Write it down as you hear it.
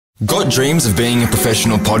Got dreams of being a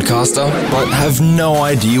professional podcaster, but have no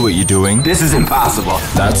idea what you're doing? This is impossible.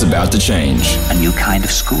 That's about to change. A new kind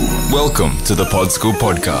of school. Welcome to the Pod School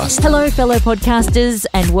Podcast. Hello, fellow podcasters,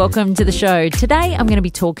 and welcome to the show. Today, I'm going to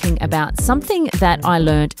be talking about something that I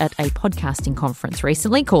learned at a podcasting conference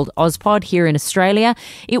recently called Ozpod here in Australia.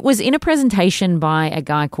 It was in a presentation by a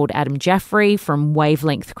guy called Adam Jaffrey from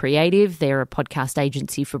Wavelength Creative. They're a podcast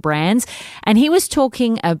agency for brands. And he was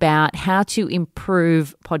talking about how to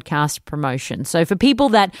improve podcast promotion. So for people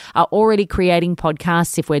that are already creating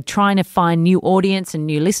podcasts, if we're trying to find new audience and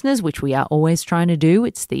new listeners, which we are always trying to do,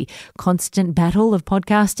 it's the constant battle of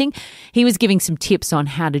podcasting, he was giving some tips on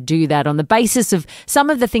how to do that on the basis of some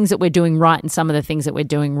of the things that we're doing right and some of the things that we're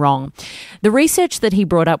doing wrong. The research that he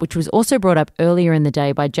brought up, which was also brought up earlier in the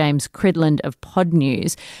day by James Cridland of Pod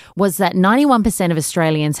News, was that 91% of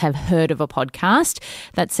Australians have heard of a podcast.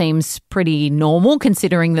 That seems pretty normal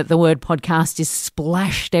considering that the word podcast is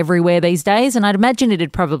splashed everywhere these days, and I'd imagine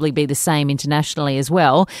it'd probably be the same internationally as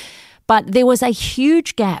well. But there was a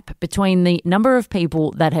huge gap between the number of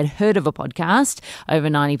people that had heard of a podcast, over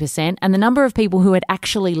 90%, and the number of people who had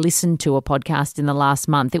actually listened to a podcast in the last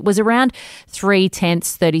month. It was around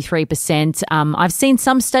 33%. I've seen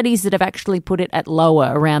some studies that have actually put it at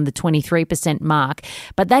lower, around the 23% mark.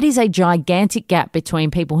 But that is a gigantic gap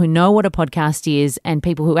between people who know what a podcast is and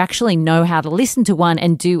people who actually know how to listen to one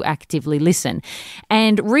and do actively listen.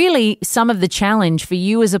 And really, some of the challenge for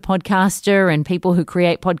you as a podcaster and people who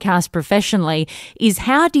create podcasts professionally is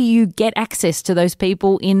how do you get access to those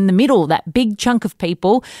people in the middle, that big chunk of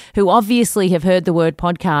people who obviously have heard the word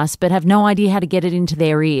podcast but have no idea how to get it into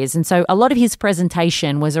their ears. And so a lot of his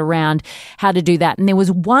presentation was around how to do that. And there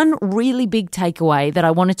was one really big takeaway that I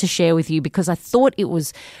wanted to share with you because I thought it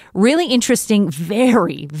was really interesting,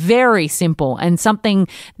 very, very simple, and something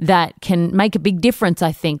that can make a big difference,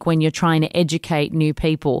 I think, when you're trying to educate new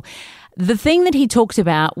people. The thing that he talked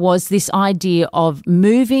about was this idea of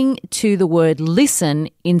moving to the word listen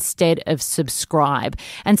instead of subscribe.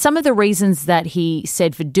 And some of the reasons that he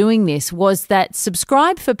said for doing this was that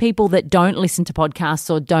subscribe for people that don't listen to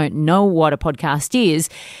podcasts or don't know what a podcast is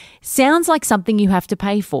sounds like something you have to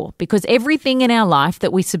pay for, because everything in our life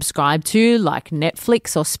that we subscribe to, like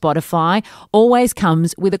Netflix or Spotify, always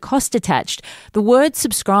comes with a cost attached. The word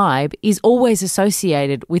subscribe is always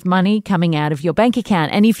associated with money coming out of your bank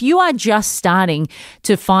account. And if you are just starting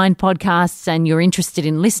to find podcasts and you're interested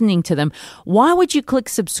in listening to them, why would you click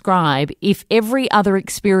subscribe if every other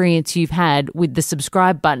experience you've had with the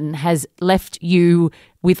subscribe button has left you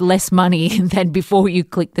with less money than before you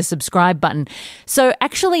click the subscribe button? So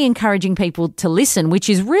actually encouraging people to listen, which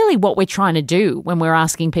is really what we're trying to do when we're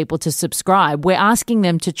asking people to subscribe. We're asking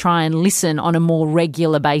them to try and listen on a more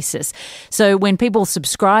regular basis. So when people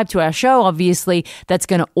subscribe to our show, obviously that's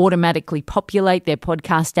going to automatically populate their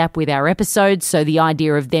podcast app with our episodes. So the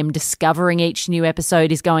idea of them discovering each new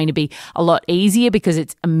episode is going to be a lot easier because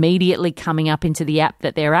it's immediately coming up into the app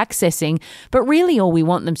that they're accessing. But really all we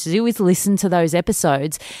want them to do is listen to those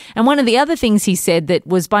episodes. And one of the other things he said that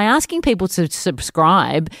was by asking people to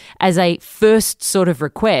subscribe as a first sort of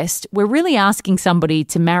request, we're really asking somebody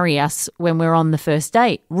to marry us when we're on the first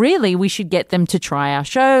date. Really, we should get them to try our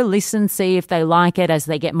show, listen, see if they like it as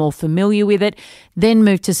they get more familiar with it, then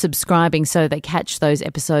move to subscribing so they catch those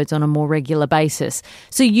episodes on a more regular basis.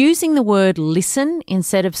 So using the word listen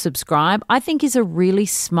instead of subscribe, I think is a really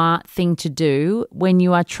smart thing to do when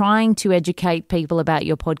you are trying to educate people about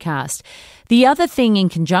your podcast. The other thing in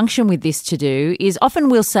conjunction with this to do is often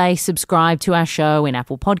we'll say subscribe to our show in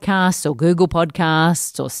Apple Podcasts or Google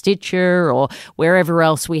Podcasts or Stitcher or wherever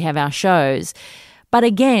else we have our shows. But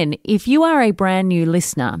again, if you are a brand new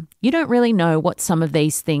listener, you don't really know what some of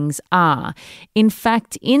these things are. In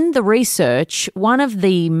fact, in the research, one of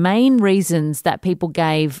the main reasons that people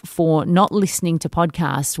gave for not listening to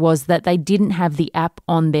podcasts was that they didn't have the app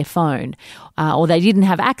on their phone or they didn't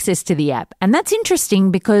have access to the app. And that's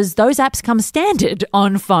interesting because those apps come standard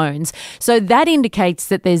on phones. So that indicates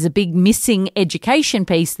that there's a big missing education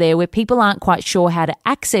piece there where people aren't quite sure how to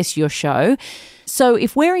access your show. So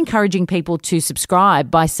if we're encouraging people to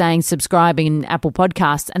subscribe by saying subscribe in Apple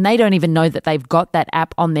Podcasts and they don't even know that they've got that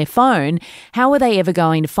app on their phone, how are they ever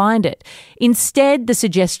going to find it? Instead, the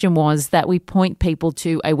suggestion was that we point people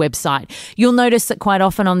to a website. You'll notice that quite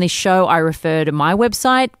often on this show, I refer to my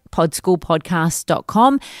website,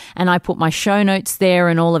 podschoolpodcast.com, and I put my show notes there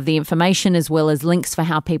and all of the information as well as links for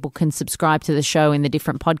how people can subscribe to the show in the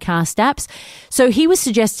different podcast apps. So he was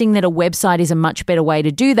suggesting that a website is a much better way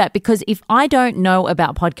to do that because if I don't know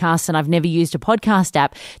about podcasts and I've never used a podcast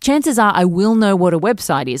app, chances are I will know what a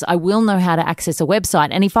website is. I will know how to access a website.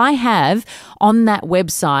 And if I have on that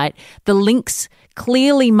website the links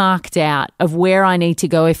clearly marked out of where I need to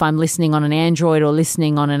go if I'm listening on an Android or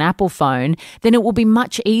listening on an Apple phone, then it will be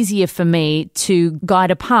much easier for me to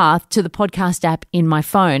guide a path to the podcast app in my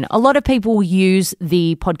phone. A lot of people use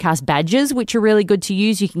the podcast badges, which are really good to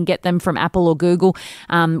use. You can get them from Apple or Google,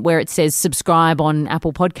 where it says subscribe on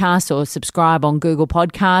Apple Podcasts or subscribe on Google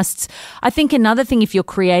Podcasts. I think another thing, if you're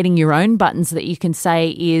creating your own buttons that you can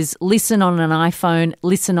say, is listen on an iPhone,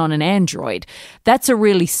 listen on an Android. That's a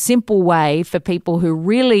really simple way for people who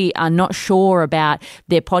really are not sure about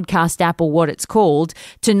their podcast app or what it's called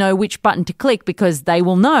to know which button to click, because they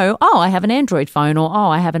will know, oh, I have an Android phone, or oh,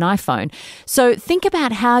 I have an iPhone. So think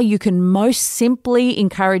about how you can most simply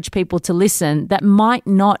encourage people to listen that might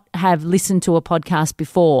not have listened to a podcast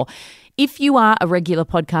before. If you are a regular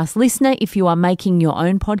podcast listener, if you are making your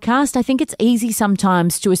own podcast, I think it's easy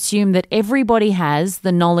sometimes to assume that everybody has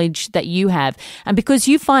the knowledge that you have. And because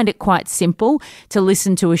you find it quite simple to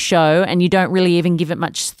listen to a show and you don't really even give it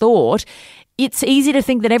much thought, it's easy to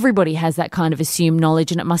think that everybody has that kind of assumed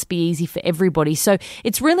knowledge and it must be easy for everybody. So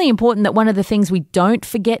it's really important that one of the things we don't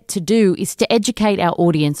forget to do is to educate our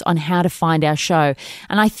audience on how to find our show.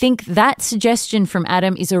 And I think that suggestion from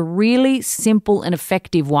Adam is a really simple and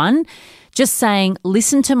effective one. Just saying,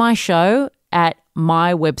 listen to my show at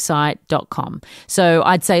mywebsite.com. So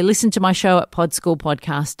I'd say listen to my show at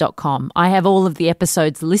podschoolpodcast.com. I have all of the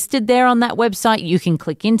episodes listed there on that website. You can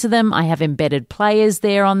click into them. I have embedded players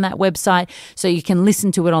there on that website, so you can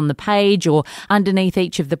listen to it on the page or underneath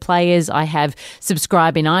each of the players. I have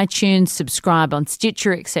subscribe in iTunes, subscribe on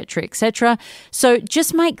Stitcher, etc., etc. So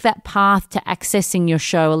just make that path to accessing your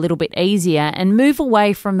show a little bit easier and move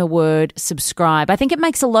away from the word subscribe. I think it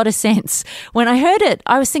makes a lot of sense. When I heard it,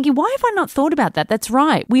 I was thinking, why have I not thought about that? That's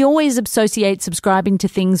right. We always associate subscribing to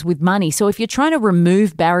things with money. So if you're trying to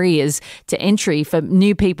remove barriers to entry for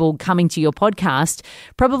new people coming to your podcast,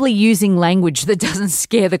 probably using language that doesn't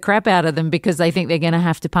scare the crap out of them because they think they're going to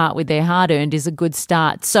have to part with their hard-earned is a good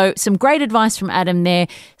start. So some great advice from Adam there,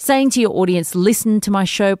 saying to your audience, listen to my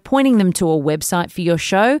show, pointing them to a website for your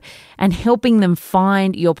show and helping them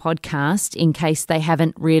find your podcast in case they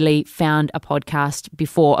haven't really found a podcast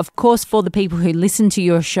before. Of course, for the people who listen to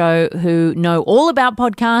your show who know all about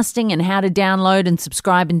podcasting and how to download and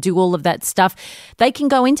subscribe and do all of that stuff, they can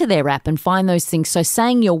go into their app and find those things. So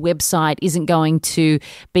saying your website isn't going to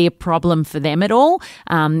be a problem for them at all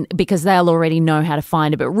because they'll already know how to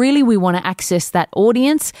find it. But really, we want to access that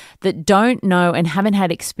audience that don't know and haven't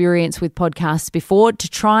had experience with podcasts before to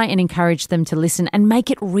try and encourage them to listen and make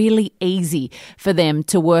it really easy for them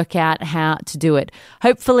to work out how to do it.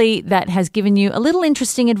 Hopefully that has given you a little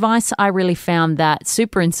interesting advice. I really found that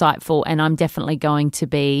super insightful, and I'm definitely going to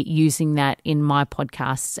be using that in my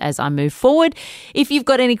podcasts as I move forward. If you've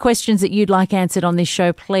got any questions that you'd like answered on this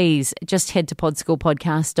show, please just head to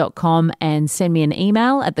podschoolpodcast.com and send me an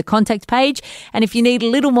email at the contact page. And if you need a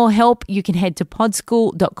little more help, you can head to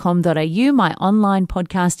podschool.com.au, my online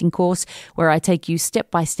podcasting course, where I take you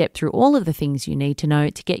step by step through all of the things you need to know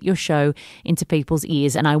to get your show into people's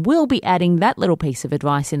ears. And I will be adding that little piece of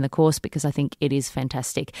advice in the course because I think it is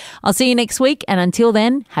fantastic. I'll see you next week. And until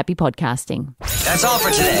then, happy podcasting. That's all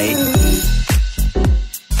for today.